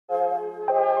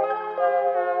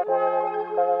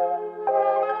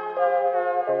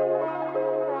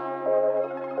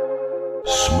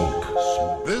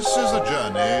This is a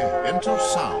journey into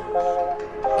sound.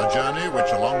 A journey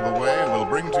which along the way will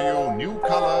bring to you new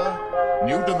color,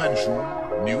 new dimension,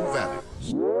 new values.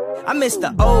 I miss the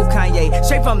old Kanye,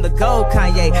 straight from the gold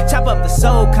Kanye. Chop up the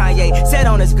soul Kanye, set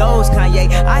on his goals Kanye.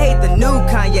 I hate the new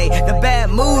Kanye, the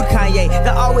bad mood Kanye,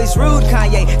 the always rude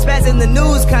Kanye, spaz in the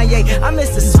news Kanye. I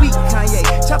miss the sweet Kanye,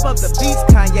 chop up the beats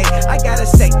Kanye. I gotta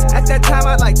say, at that time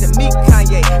I like to meet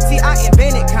Kanye. See, I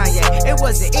invented Kanye, it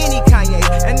wasn't any Kanye.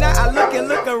 And now I look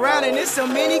around and there's so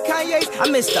many Kanyes. I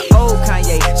miss the old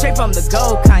Kanye, straight from the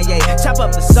gold Kanye. Chop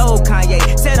up the soul Kanye,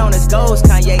 set on his goals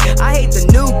Kanye. I hate the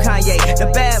new Kanye,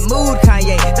 the bad mood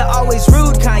Kanye, the always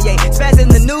rude Kanye, spaz in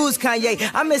the news Kanye.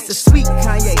 I miss the sweet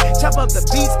Kanye, chop up the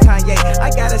beats Kanye. I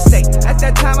gotta say, at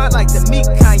that time I like to meet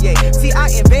Kanye. See, I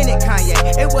invented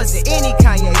Kanye, it wasn't any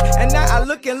Kanye. And now I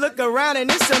look around and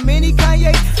there's so many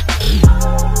Kanye.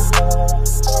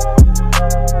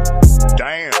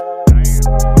 Damn.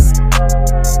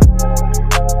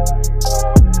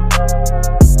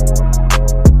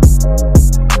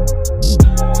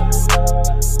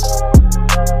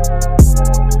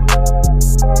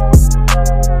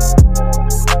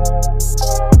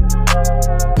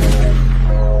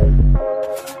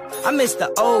 I miss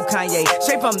the old Kanye,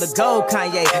 straight from the gold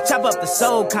Kanye. Chop up the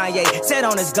soul Kanye, set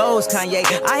on his goals Kanye.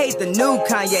 I hate the new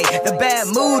Kanye, the bad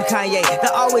mood Kanye,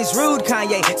 the always rude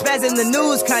Kanye, spaz in the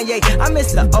news Kanye. I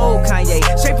miss the old Kanye,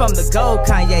 straight from the gold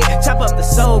Kanye. Chop up the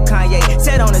soul Kanye,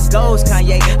 set on his goals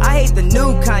Kanye. I hate the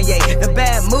new Kanye, the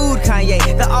bad mood Kanye,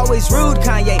 the always rude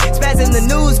Kanye, spaz in the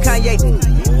news Kanye.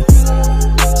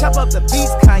 Chop up the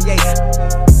beats Kanye,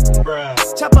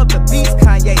 chop up the beats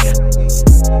Kanye.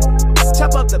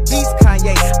 Chop up the beats,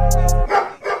 Kanye.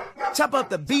 Chop up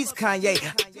the beats, Kanye.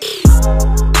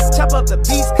 Chop up the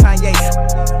beats, Kanye.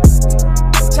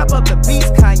 Chop up the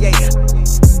beats, Kanye.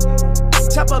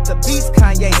 Chop up the beats,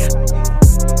 Kanye.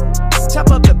 Chop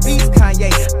up the beats,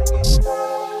 Kanye.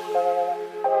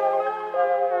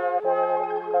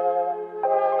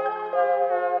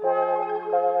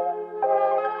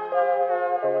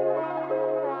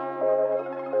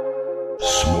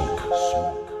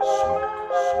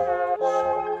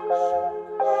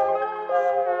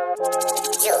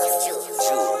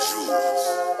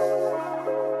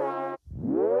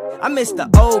 I miss the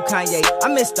old Kanye, I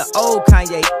miss the old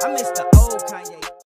Kanye, I miss the old